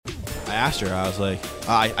I asked her, I was like,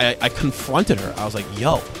 I confronted her. I was like,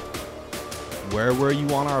 yo, where were you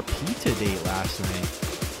on our pizza date last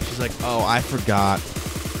night? She's like, oh, I forgot.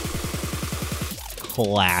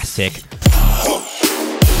 Classic.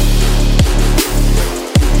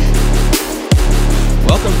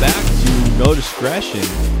 Welcome back to No Discretion.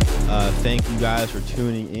 Thank you guys for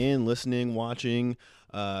tuning in, listening, watching,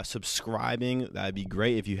 subscribing. That'd be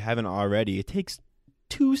great if you haven't already. It takes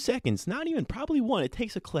 2 seconds, not even, probably one. It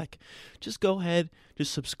takes a click. Just go ahead,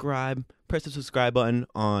 just subscribe, press the subscribe button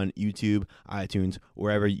on YouTube, iTunes,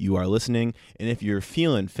 wherever you are listening. And if you're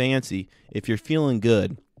feeling fancy, if you're feeling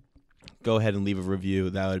good, go ahead and leave a review.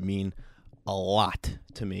 That would mean a lot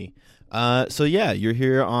to me. So yeah, you're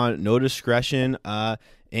here on No Discretion,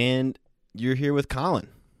 and you're here with Colin.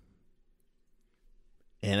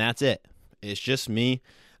 And that's it. It's just me.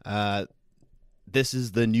 This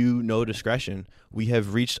is the new No Discretion. We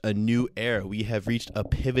have reached a new era. We have reached a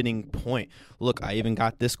pivoting point. Look, I even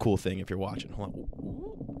got this cool thing if you're watching. Hold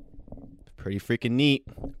on. Pretty freaking neat.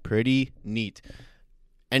 Pretty neat.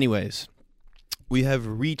 Anyways, we have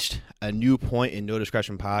reached a new point in No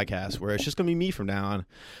Discretion podcast where it's just going to be me from now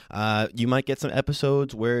on. You might get some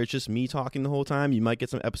episodes where it's just me talking the whole time. You might get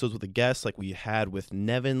some episodes with a guest like we had with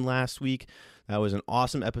Nevin last week. That was an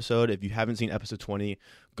awesome episode. If you haven't seen episode 20,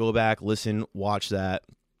 go back, listen, watch that.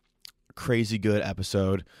 Crazy good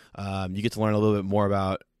episode. You get to learn a little bit more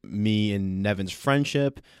about me and Nevin's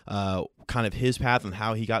friendship, kind of his path and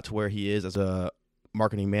how he got to where he is as a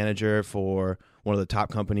marketing manager for one of the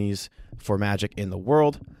top companies for Magic in the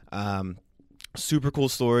world. Super cool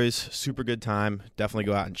stories, super good time. Definitely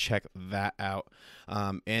go out and check that out.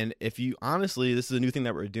 And if you, honestly, this is a new thing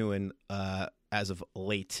that we're doing as of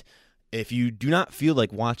late. If you do not feel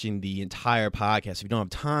like watching the entire podcast, if you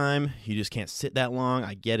don't have time, you just can't sit that long,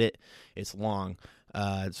 I get it. It's long.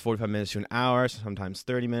 It's 45 minutes to an hour, sometimes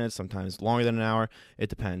 30 minutes, sometimes longer than an hour. It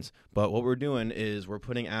depends. But what we're doing is we're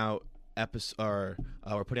putting out we're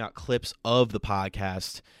putting out clips of the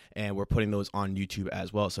podcast, and we're putting those on YouTube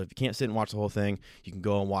as well. So if you can't sit and watch the whole thing, you can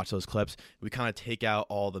go and watch those clips. We kind of take out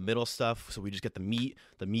all the middle stuff, so we just get the meat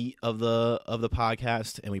of the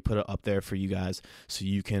podcast, and we put it up there for you guys so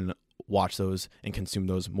you can watch those and consume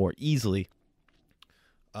those more easily.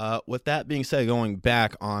 With that being said, going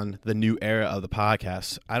back on the new era of the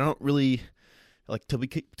podcast, I don't really like to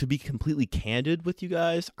be completely candid with you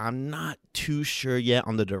guys. I'm not too sure yet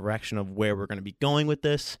on the direction of where we're going to be going with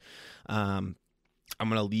this. I'm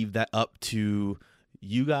going to leave that up to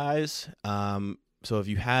you guys. So if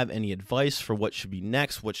you have any advice for what should be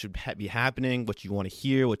next, what should be happening, what you want to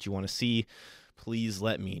hear, what you want to see, please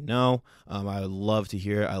let me know. I would love to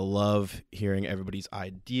hear. I love hearing everybody's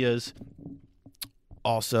ideas.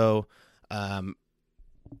 Also,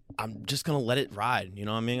 I'm just going to let it ride. You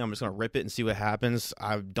know what I mean? I'm just going to rip it and see what happens.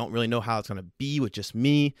 I don't really know how it's going to be with just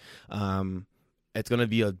me. It's going to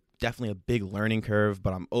be definitely a big learning curve,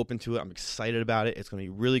 but I'm open to it. I'm excited about it. It's going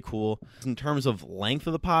to be really cool. In terms of length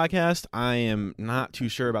of the podcast, I am not too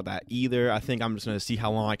sure about that either. I think I'm just going to see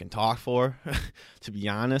how long I can talk for, to be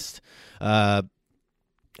honest.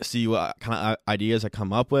 See what kind of ideas I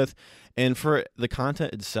come up with. And for the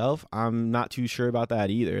content itself, I'm not too sure about that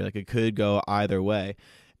either. Like, it could go either way.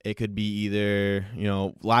 It could be either,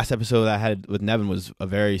 last episode that I had with Nevin was a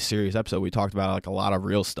very serious episode. We talked about like a lot of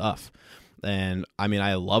real stuff. And I mean,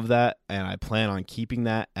 I love that, and I plan on keeping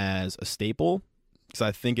that as a staple because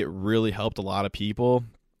I think it really helped a lot of people.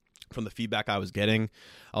 From the feedback I was getting,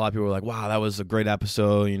 a lot of people were like, wow, that was a great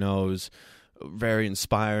episode. It was very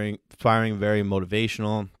inspiring, very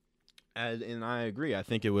motivational. And I agree. I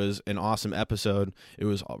think it was an awesome episode. It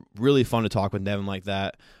was really fun to talk with Nevin like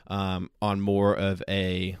that, on more of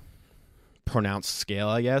a pronounced scale,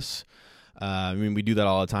 I guess. I mean, we do that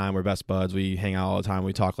all the time. We're best buds. We hang out all the time.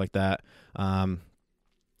 We talk like that.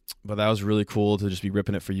 But that was really cool to just be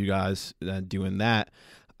ripping it for you guys and doing that.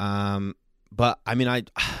 But I mean,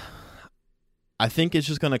 I think it's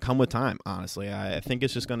just going to come with time, honestly. I think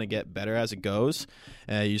it's just going to get better as it goes.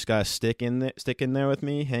 You just got to stick in there with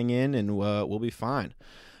me, hang in, and we'll be fine.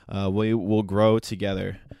 We will grow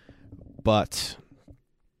together. But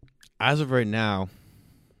as of right now,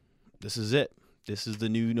 this is it. This is the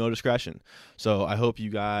new No Discretion. So I hope you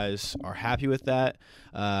guys are happy with that.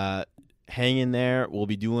 Hang in there. We'll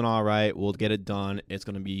be doing all right. We'll get it done. It's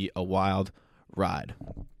going to be a wild ride.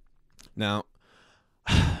 Now,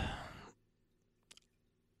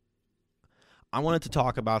 I wanted to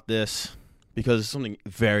talk about this because it's something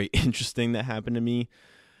very interesting that happened to me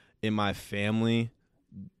in my family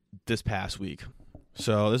this past week.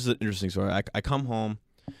 So this is an interesting story. I come home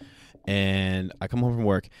from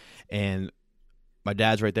work, and my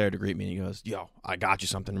dad's right there to greet me. And he goes, yo, I got you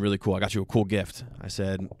something really cool. I got you a cool gift. I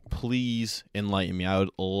said, please enlighten me. I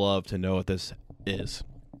would love to know what this is.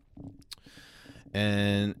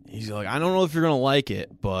 And he's like, I don't know if you're going to like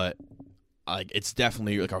it, but like it's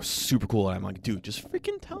definitely like a super cool. And I'm like, dude, just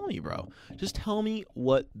freaking tell me, bro. Just tell me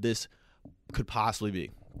what this could possibly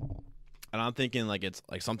be. And I'm thinking like it's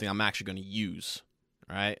like something I'm actually going to use,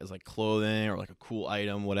 right? It's like clothing or like a cool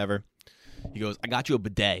item, whatever. He goes, I got you a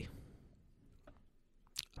bidet.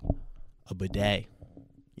 A bidet.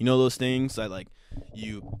 You know those things that like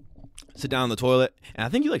you sit down on the toilet and I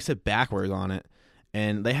think you like sit backwards on it,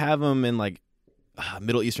 and they have them in like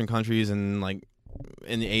Middle Eastern countries and like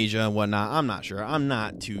in Asia and whatnot. I'm not sure. I'm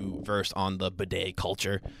not too versed on the bidet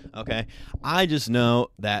culture. Okay. I just know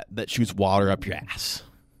that shoots water up your ass.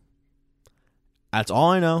 That's all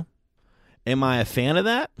I know. Am I a fan of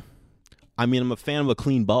that? I mean, I'm a fan of a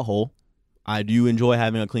clean butthole. I do enjoy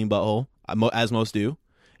having a clean butthole, as most do.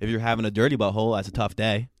 If you're having a dirty butthole, that's a tough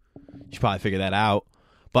day. You should probably figure that out.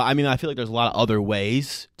 But, I mean, I feel like there's a lot of other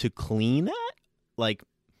ways to clean that. Like,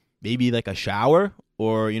 maybe like a shower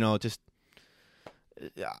or, you know, just,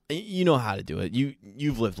 you know how to do it.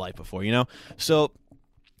 You've lived life before, you know? So,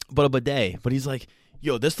 but a bidet. But he's like,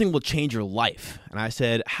 yo, this thing will change your life. And I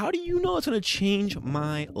said, how do you know it's going to change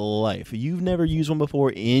my life? You've never used one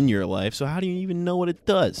before in your life, so how do you even know what it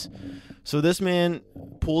does? So this man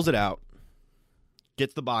pulls it out,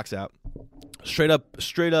 gets the box out, straight up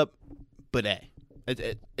bidet.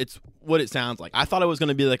 It's what it sounds like. I thought it was going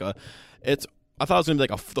to be like the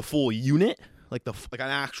full unit, like an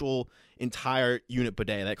actual entire unit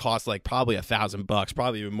bidet that costs like probably $1,000,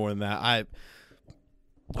 probably even more than that.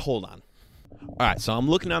 Hold on. All right, so I'm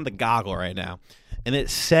looking on the goggle right now, and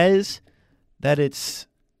it says that it's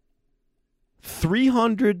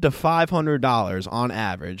 $300 to $500 on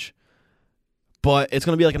average, but it's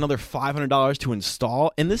gonna be like another $500 to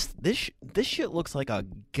install. And this shit looks like a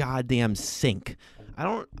goddamn sink. I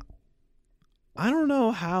don't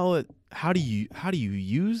know how do you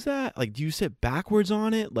use that? Like, do you sit backwards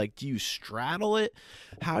on it? Like, do you straddle it?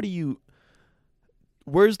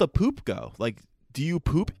 Where's the poop go? Like, do you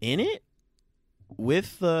poop in it? Do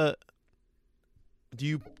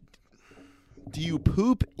you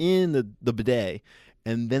poop in the bidet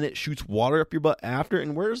and then it shoots water up your butt after?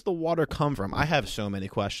 And where does the water come from? I have so many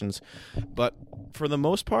questions, but for the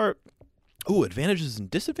most part, advantages and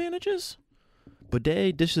disadvantages.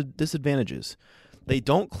 Bidet disadvantages. They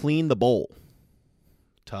don't clean the bowl.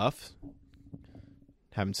 Tough.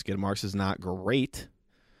 Having skid marks is not great.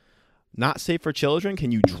 Not safe for children.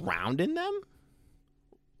 Can you drown in them?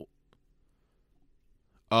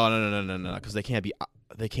 Oh, no, because they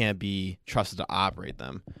can't be trusted to operate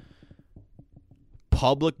them.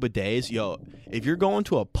 Public bidets, yo, if you're going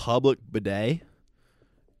to a public bidet,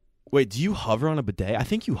 wait, do you hover on a bidet? I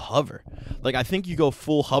think you hover. Like, I think you go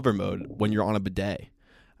full hover mode when you're on a bidet.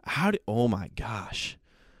 Oh my gosh.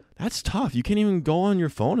 That's tough. You can't even go on your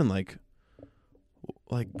phone and like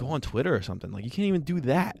go on Twitter or something. Like, you can't even do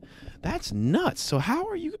that. That's nuts. So how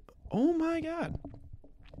are you? Oh my God.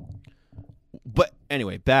 But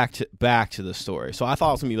anyway, back to the story. So I thought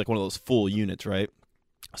it was going to be like one of those full units, right?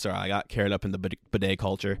 Sorry, I got carried up in the bidet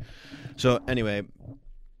culture. So anyway,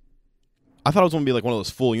 I thought it was going to be like one of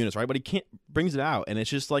those full units, right? But he brings it out, and it's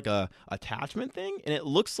just like a attachment thing, and it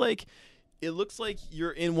looks like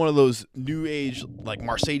you're in one of those new age like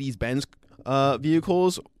Mercedes-Benz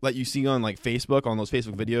vehicles that you see on like Facebook, on those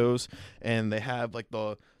Facebook videos, and they have like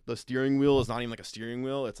the steering wheel is not even like a steering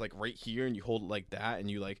wheel. It's like right here, and you hold it like that, and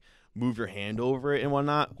you like move your hand over it and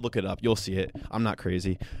whatnot. Look it up. You'll see it. I'm not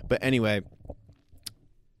crazy. But anyway,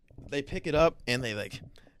 they pick it up and they like,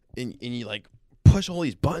 and you like push all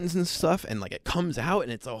these buttons and stuff, and like it comes out,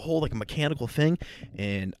 and it's a whole like mechanical thing.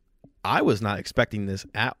 And I was not expecting this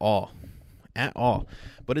at all.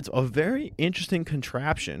 But it's a very interesting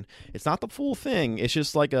contraption. It's not the full thing. It's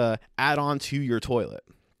just like a add-on to your toilet.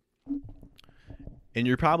 And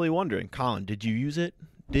you're probably wondering, Colin, did you use it?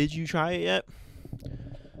 Did you try it yet?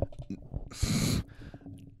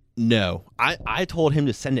 No. I told him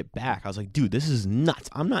to send it back. I was like, dude, this is nuts.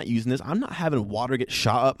 I'm not using this. I'm not having water get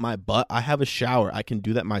shot up my butt. I have a shower. I can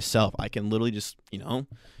do that myself. I can literally just, you know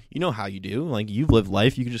how you do. Like, you've lived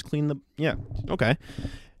life. You can just clean yeah. Okay.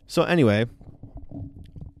 So anyway,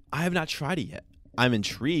 I have not tried it yet. I'm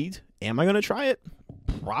intrigued. Am I going to try it?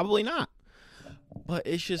 Probably not. But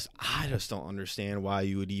it's just, I just don't understand why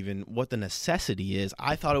you would even, what the necessity is.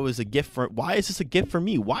 I thought it was a gift why is this a gift for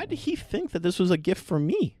me? Why did he think that this was a gift for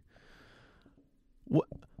me?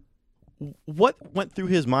 What went through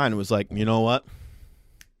his mind was like, you know what?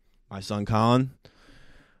 My son Colin,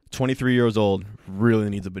 23 years old, really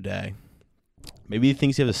needs a bidet. Maybe he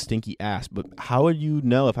thinks you have a stinky ass, but how would you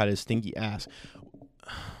know if I had a stinky ass?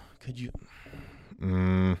 Could you?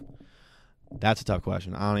 That's a tough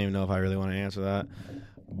question. I don't even know if I really want to answer that.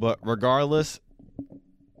 But regardless,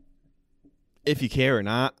 if you care or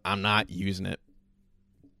not, I'm not using it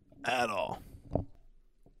at all.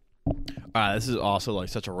 This is also like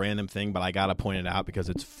such a random thing, but I gotta point it out because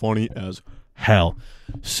it's funny as hell.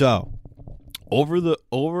 So over the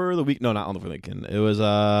week, no, not on the weekend. It was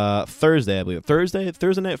Thursday, I believe.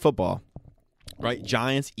 Thursday night football, right?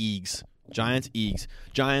 Giants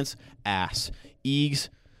ass. Eags.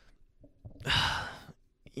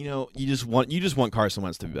 You just want Carson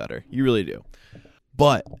Wentz to be better. You really do.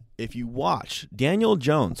 But if you watch, Daniel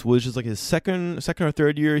Jones was just like his second or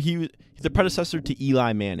third year. He's the predecessor to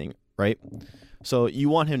Eli Manning, right? So you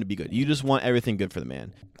want him to be good. You just want everything good for the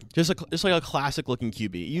man. Just like a classic looking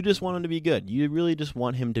QB. You just want him to be good. You really just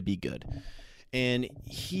want him to be good. And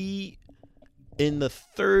he, in the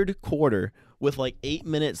third quarter, with like 8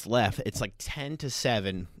 minutes left, it's like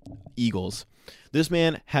 10-7 Eagles. This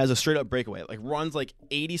man has a straight up breakaway, like runs like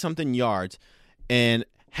 80 something yards and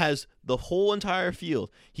has the whole entire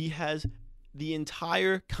field. He has the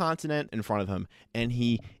entire continent in front of him and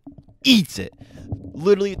he eats it.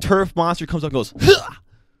 Literally, Turf Monster comes up and goes,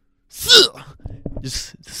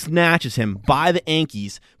 just snatches him by the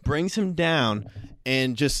ankies, brings him down,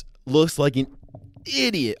 and just looks like an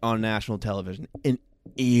idiot on national television. An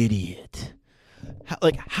idiot.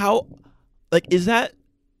 Is that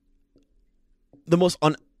the most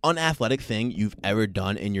unathletic thing you've ever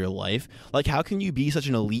done in your life? Like, how can you be such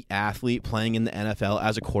an elite athlete playing in the NFL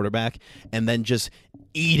as a quarterback and then just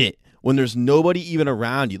eat it when there's nobody even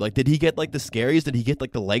around you? Like, did he get like the scaries? Did he get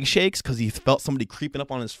like the leg shakes because he felt somebody creeping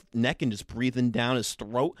up on his neck and just breathing down his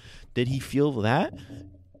throat? Did he feel that?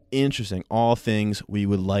 Interesting. All things we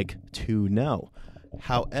would like to know.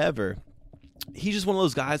 However, he's just one of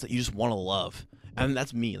those guys that you just want to love. And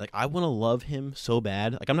that's me. Like, I want to love him so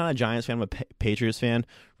bad. Like, I'm not a Giants fan. I'm a Patriots fan.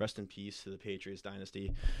 Rest in peace to the Patriots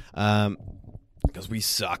dynasty. Because we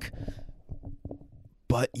suck.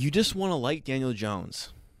 But you just want to like Daniel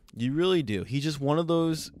Jones. You really do. He's just one of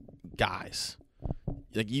those guys.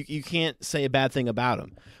 Like, you can't say a bad thing about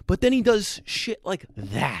him. But then he does shit like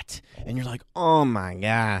that. And you're like, oh, my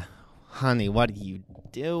God. Honey, what are you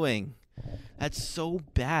doing? That's so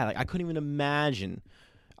bad. Like, I couldn't even imagine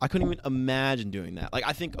doing that. Like,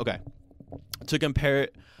 I think, okay, to compare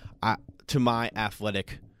it to my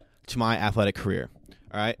athletic career,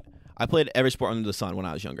 all right? I played every sport under the sun when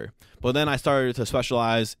I was younger. But then I started to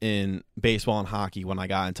specialize in baseball and hockey when I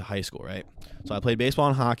got into high school, right? So I played baseball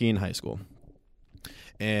and hockey in high school.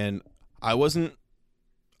 And I wasn't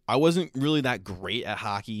really that great at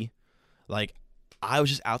hockey. Like, I was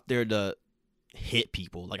just out there to hit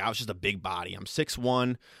people. Like, I was just a big body. I'm 6'1",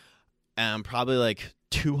 and I'm probably like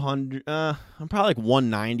 200. I'm probably like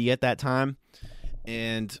 190 at that time,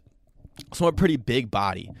 and so I'm a pretty big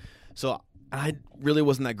body. So I really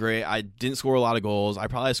wasn't that great. I didn't score a lot of goals. I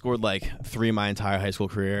probably scored like 3 my entire high school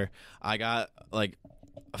career. I got like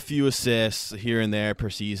a few assists here and there per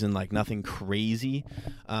season, like nothing crazy.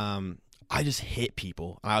 I just hit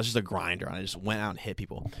people. I was just a grinder. I just went out and hit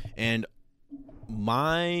people. And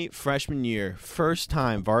my freshman year, first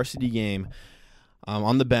time varsity game,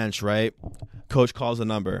 on the bench, right? Coach calls the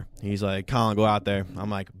number. He's like, Colin, go out there. I'm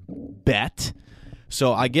like, bet.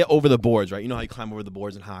 So I get over the boards, right? You know how you climb over the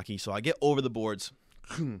boards in hockey. So I get over the boards,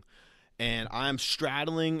 and I'm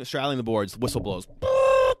straddling the boards. Whistle blows.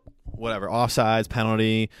 Whatever. Offsides,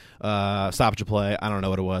 penalty, stoppage of play. I don't know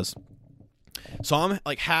what it was. So I'm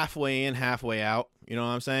like halfway in, halfway out. You know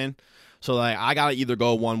what I'm saying? So like I got to either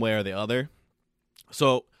go one way or the other.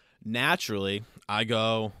 So naturally, I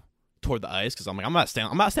go toward the ice because I'm like, I'm not staying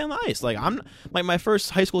on the ice. Like, I'm like, my first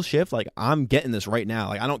high school shift, like, I'm getting this right now.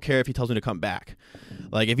 Like, I don't care if he tells me to come back.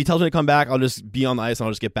 Like, if he tells me to come back, I'll just be on the ice and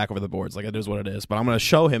I'll just get back over the boards. Like, it is what it is. But I'm going to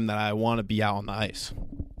show him that I want to be out on the ice.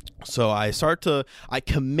 So I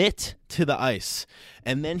commit to the ice.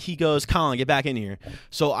 And then he goes, Colin, get back in here.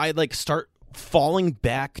 So I like start falling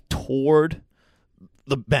back toward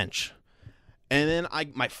the bench. And then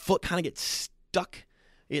my foot kind of gets stuck.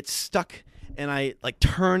 It's stuck. And I like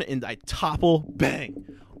turn and I topple,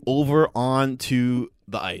 bang, over onto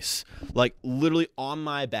the ice, like literally on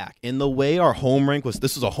my back. And the way our home rink was,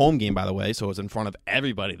 this was a home game, by the way, so it was in front of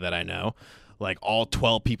everybody that I know, like all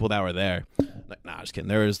 12 people that were there. Like, nah, just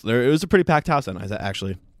kidding. It was a pretty packed house that night,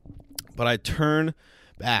 actually. But I turn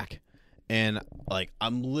back and like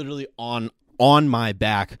I'm literally on my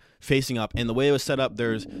back facing up. And the way it was set up,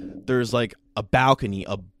 there's like a balcony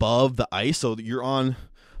above the ice, so you're on.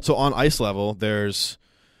 So on ice level, there's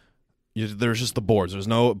there's just the boards. There's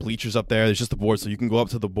no bleachers up there. There's just the boards, so you can go up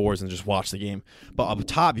to the boards and just watch the game. But up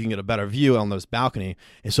top, you can get a better view on this balcony.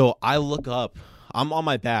 And so I look up. I'm on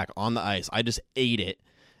my back on the ice. I just ate it,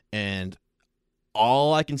 and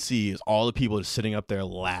all I can see is all the people just sitting up there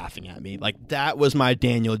laughing at me. Like, that was my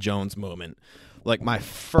Daniel Jones moment. Like, my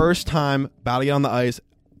first time about to get on the ice,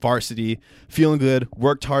 varsity, feeling good,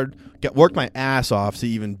 worked hard, worked my ass off to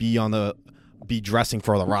even be dressing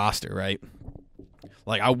for the roster, right?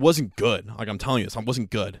 Like, I wasn't good. Like, I'm telling you this, I wasn't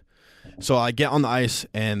good. So I get on the ice,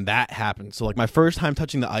 and that happened. So, like, my first time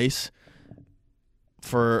touching the ice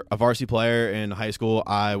for a varsity player in high school,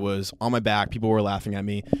 I was on my back. People were laughing at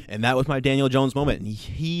me, and that was my Daniel Jones moment. And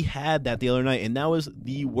he had that the other night, and that was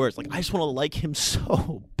the worst. Like, I just want to like him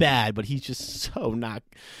so bad, but he's just so not.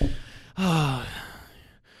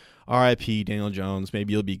 R.I.P. Daniel Jones.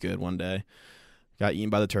 Maybe he'll be good one day. Got eaten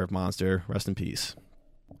by the turf monster. Rest in peace.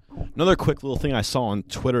 Another quick little thing I saw on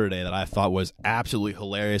Twitter today that I thought was absolutely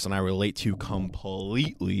hilarious and I relate to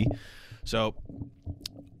completely. So,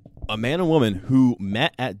 a man and woman who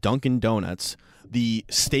met at Dunkin' Donuts, the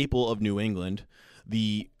staple of New England,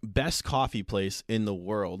 the best coffee place in the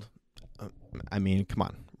world. I mean, come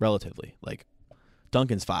on, relatively. Like,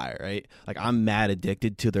 Dunkin's fire, right? Like, I'm mad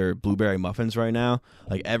addicted to their blueberry muffins right now.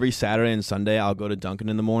 Like, every Saturday and Sunday, I'll go to Dunkin'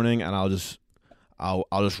 in the morning and I'll just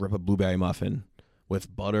rip a blueberry muffin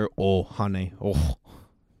with butter. Oh, honey. Oh.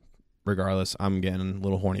 Regardless, I'm getting a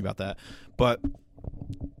little horny about that. But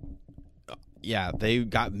yeah, they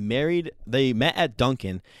got married. They met at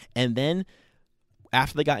Dunkin', and then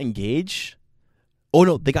after they got engaged,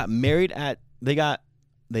 they got married at they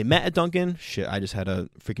met at Dunkin'. Shit, I just had a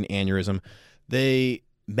freaking aneurysm. They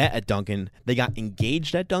met at Dunkin', they got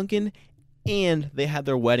engaged at Dunkin', and they had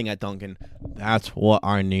their wedding at Dunkin'. That's what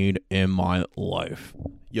I need in my life.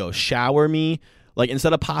 Yo, shower me. Like,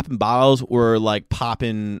 instead of popping bottles, we're like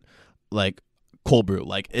popping like cold brew.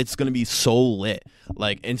 Like, it's gonna be so lit.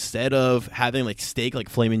 Like, instead of having like steak, like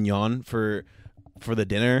filet mignon for the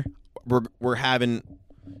dinner, we're having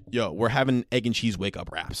egg and cheese wake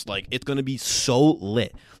up wraps. Like, it's gonna be so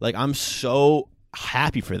lit. Like, I'm so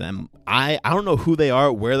happy for them. I don't know who they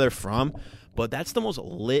are, where they're from, but that's the most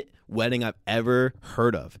lit wedding I've ever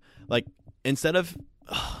heard of. Like, instead of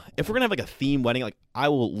if we're gonna have like a theme wedding, like, I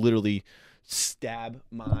will literally stab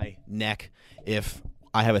my neck if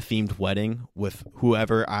I have a themed wedding with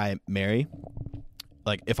whoever I marry.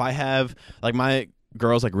 Like, if I have, like, my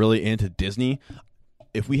girl's like really into Disney,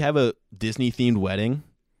 if we have a Disney themed wedding,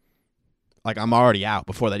 like, I'm already out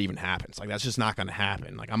before that even happens. Like, that's just not gonna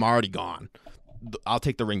happen. Like, I'm already gone. I'll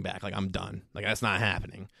take the ring back. Like, I'm done. Like, that's not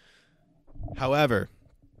happening. However,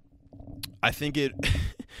 I think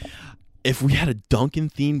if we had a Dunkin'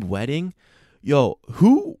 themed wedding, yo,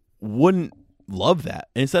 who wouldn't love that?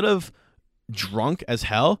 Instead of drunk as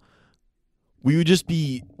hell, we would just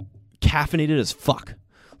be caffeinated as fuck.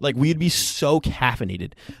 Like, we'd be so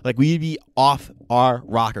caffeinated. Like, we'd be off our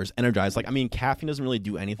rockers, energized. Like, I mean, caffeine doesn't really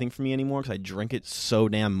do anything for me anymore because I drink it so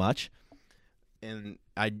damn much. And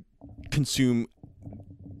I consume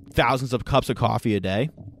thousands of cups of coffee a day.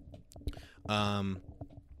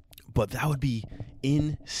 But that would be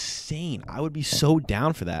insane. I would be so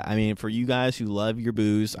down for that. I mean, for you guys who love your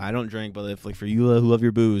booze, I don't drink, but if, like, for you who love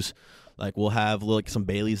your booze, like, we'll have like some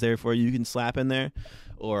Baileys there for you can slap in there.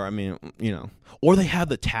 Or, I mean, you know, or they have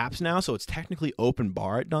the taps now, so it's technically open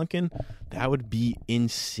bar at Dunkin'. That would be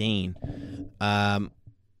insane. But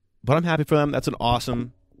I'm happy for them. That's an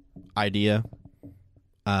awesome idea.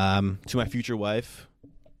 To my future wife,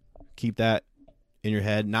 keep that in your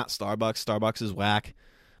head. Not Starbucks. Starbucks is whack.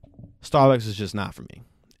 Starbucks is just not for me.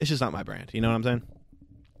 It's just not my brand. You know what I'm saying?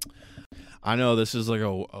 I know this is like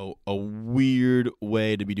a weird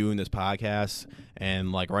way to be doing this podcast,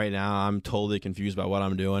 and like right now I'm totally confused about what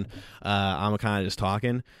I'm doing. I'm kind of just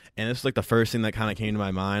talking, and this is like the first thing that kind of came to my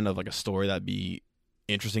mind of like a story that'd be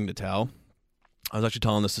interesting to tell. I was actually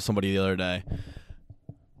telling this to somebody the other day.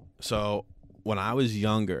 So when I was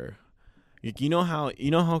younger, you know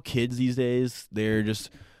how kids these days they're just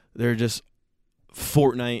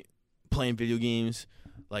Fortnite, playing video games,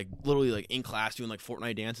 like literally like in class doing like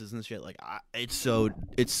Fortnite dances and shit. Like it's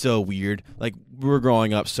so weird. Like we're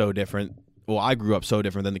growing up so different. Well, I grew up so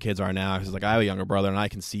different than the kids are now because like I have a younger brother and I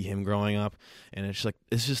can see him growing up, and it's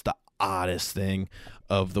just the oddest thing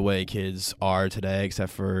of the way kids are today,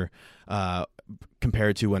 except for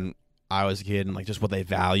compared to when I was a kid and like just what they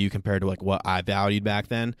value compared to like what I valued back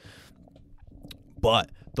then. But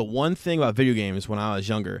The one thing about video games when I was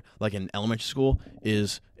younger, like in elementary school,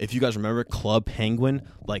 is if you guys remember Club Penguin,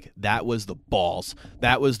 like that was the balls.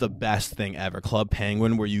 That was the best thing ever. Club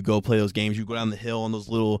Penguin, where you go play those games, you go down the hill on those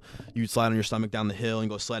little, you slide on your stomach down the hill and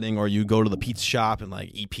go sledding, or you go to the pizza shop and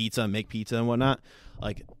like eat pizza and make pizza and whatnot.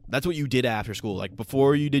 Like that's what you did after school. Like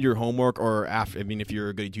before you did your homework, or after, I mean, if you're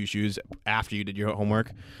a goody two shoes, after you did your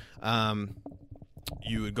homework,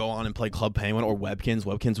 you would go on and play Club Penguin or Webkins.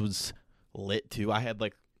 Webkins was lit too. I had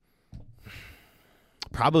like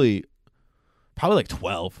probably like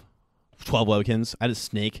 12 Webkins. I had a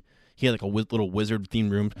snake. He had like a little wizard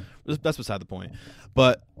themed room. That's beside the point.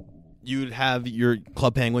 But you'd have your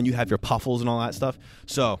Club Penguin, you have your Puffles and all that stuff.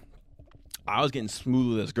 So I was getting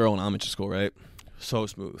smooth with this girl in elementary school, right? So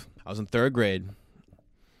smooth. I was in 3rd grade,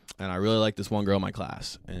 and I really liked this one girl in my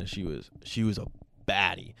class, and she was a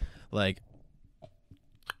baddie. Like,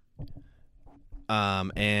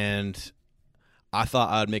 and I thought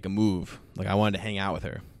I'd make a move. Like, I wanted to hang out with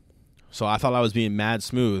her. So I thought I was being mad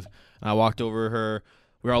smooth. And I walked over her.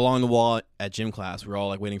 We were along the wall at gym class. We were all,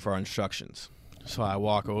 like, waiting for our instructions. So I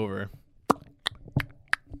walk over.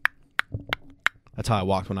 That's how I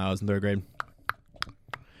walked when I was in 3rd grade.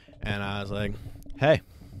 And I was like, hey.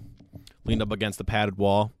 Leaned up against the padded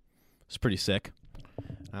wall. It's pretty sick.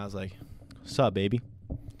 And I was like, what's up, baby?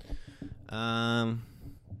 You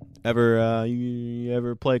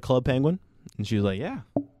ever play Club Penguin? And she was like, yeah.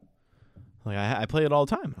 Like, I play it all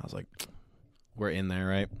the time. I was like, we're in there,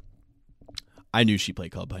 right? I knew she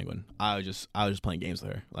played Club Penguin. I was just playing games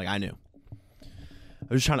with her. Like, I knew. I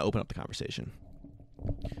was just trying to open up the conversation.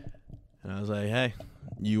 And I was like, hey,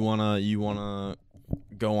 you wanna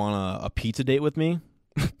go on a pizza date with me?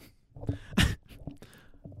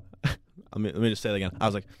 Let me just say that again. I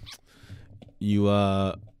was like, you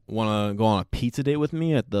wanna go on a pizza date with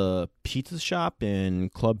me at the pizza shop in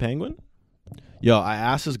Club Penguin? Yo, I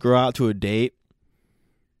asked this girl out to a date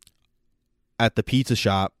at the pizza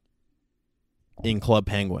shop in Club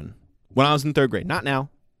Penguin when I was in 3rd grade. Not now.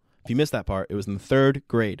 If you missed that part, it was in 3rd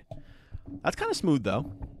grade. That's kind of smooth,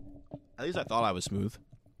 though. At least I thought I was smooth.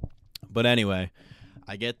 But anyway,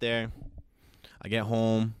 I get there. I get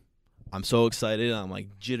home. I'm so excited. I'm, like,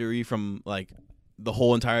 jittery from, like, the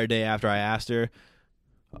whole entire day after I asked her.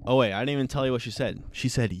 Oh, wait, I didn't even tell you what she said. She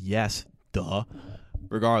said yes, duh.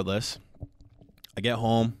 Regardless, I get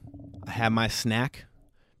home. I have my snack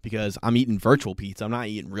because I'm eating virtual pizza. I'm not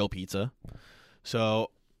eating real pizza.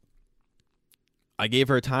 So I gave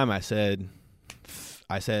her a time. I said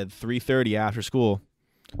 3:30 after school.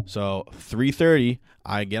 So 3:30,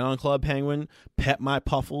 I get on Club Penguin, pet my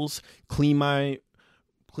Puffles, clean my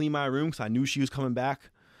room because I knew she was coming back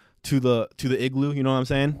to the igloo. You know what I'm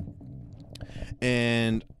saying?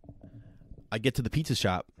 And I get to the pizza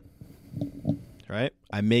shop. Right?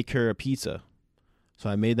 I make her a pizza. So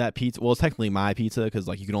I made that pizza. Well, it's technically my pizza because,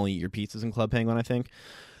 like, you can only eat your pizzas in Club Penguin, I think.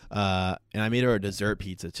 And I made her a dessert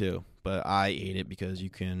pizza too, but I ate it because you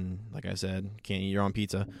can, like I said, can't eat your own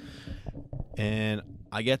pizza. And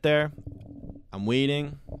I get there, I'm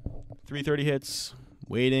waiting. 3:30 hits,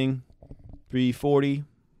 waiting. 3:40,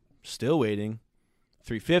 still waiting.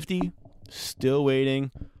 3:50, still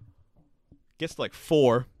waiting. Gets to like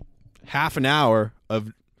 4, half an hour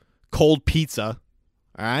of cold pizza.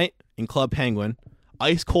 All right, in Club Penguin,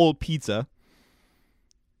 ice cold pizza.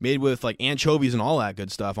 Made with like anchovies and all that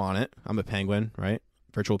good stuff on it. I'm a penguin, right?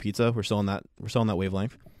 Virtual pizza. We're still in that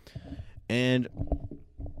wavelength. And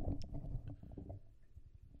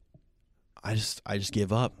I just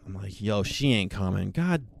give up. I'm like, yo, she ain't coming.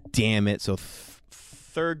 God damn it. So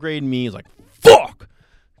 3rd grade me is like, fuck.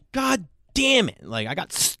 God damn it. Like, I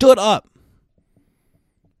got stood up.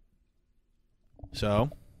 So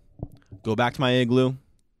go back to my igloo,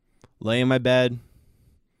 lay in my bed,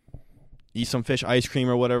 eat some fish ice cream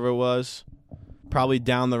or whatever it was. Probably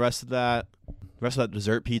down the rest of that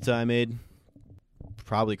dessert pizza I made.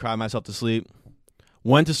 Probably cried myself to sleep.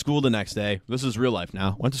 Went to school the next day. This is real life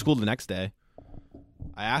now. Went to school the next day.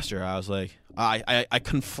 I asked her. I was like, I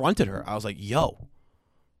confronted her. I was like, yo,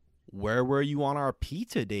 where were you on our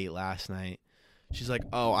pizza date last night? She's like,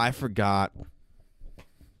 oh, I forgot.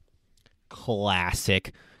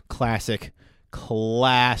 Classic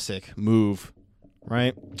move,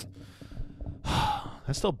 right?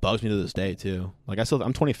 That still bugs me to this day too. Like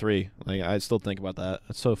I'm 23. Like I still think about that.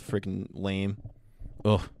 That's so freaking lame.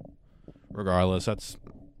 Ugh. Regardless, I just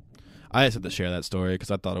had to share that story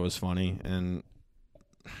because I thought it was funny, and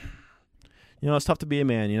it's tough to be a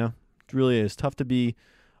man. It really is tough to be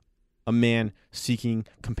a man seeking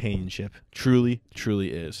companionship. Truly,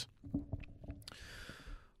 truly is.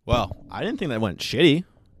 Well, I didn't think that went shitty.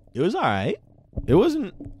 It was all right. It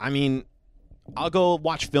wasn't. I mean, I'll go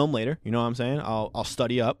watch film later. You know what I'm saying? I'll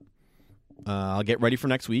study up. I'll get ready for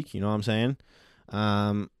next week. You know what I'm saying?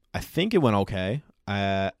 I think it went okay.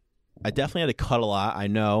 I definitely had to cut a lot. I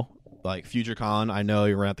know, like future Colin, I know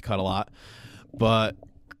you're gonna have to cut a lot, but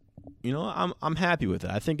you know, I'm happy with it.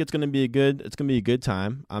 I think it's gonna be a good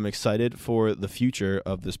time. I'm excited for the future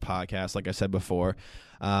of this podcast, like I said before.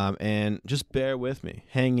 And just bear with me.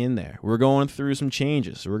 Hang in there. We're going through some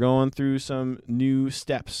changes. We're going through some new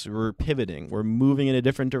steps. We're pivoting. We're moving in a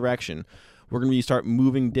different direction. We're going to start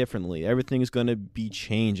moving differently. Everything's going to be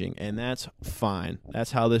changing, and that's fine.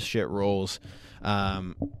 That's how this shit rolls.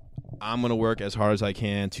 I'm going to work as hard as I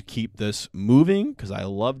can to keep this moving because I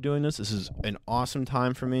love doing this. This is an awesome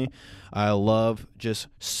time for me. I love just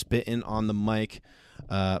spitting on the mic.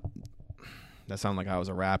 That sounded like I was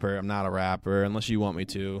a rapper. I'm not a rapper. Unless you want me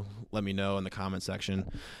to, let me know in the comment section.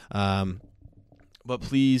 But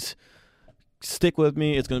please stick with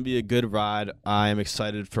me. It's going to be a good ride. I am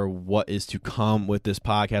excited for what is to come with this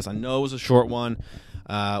podcast. I know it was a short one.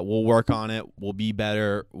 We'll work on it. We'll be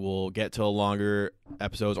better. We'll get to longer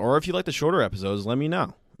episodes. Or if you like the shorter episodes, let me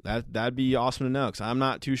know. That'd be awesome to know because I'm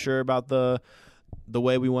not too sure about the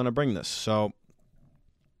way we want to bring this. So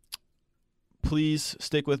please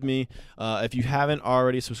stick with me. If you haven't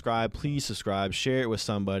already subscribed, please subscribe. Share it with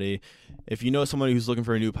somebody. If you know somebody who's looking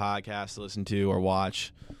for a new podcast to listen to or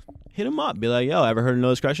watch, hit them up. Be like, yo, ever heard of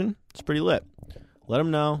No Discretion? It's pretty lit. Let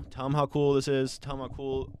them know. Tell them how cool this is. Tell them how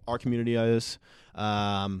cool our community is.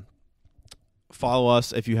 Follow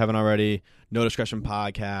us if you haven't already. No Discretion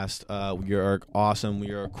Podcast. We are awesome.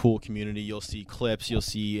 We are a cool community. You'll see clips. You'll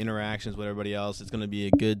see interactions with everybody else. It's going to be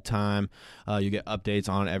a good time. You get updates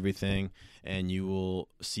on everything, and you will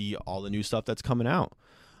see all the new stuff that's coming out.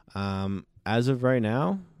 As of right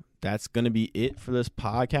now, that's going to be it for this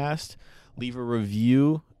podcast. Leave a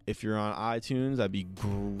review if you're on iTunes. That'd be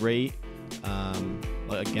great.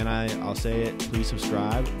 Again, I'll say it. Please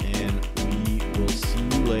subscribe, and we will see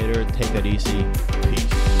you later. Take that easy.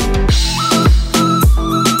 Peace.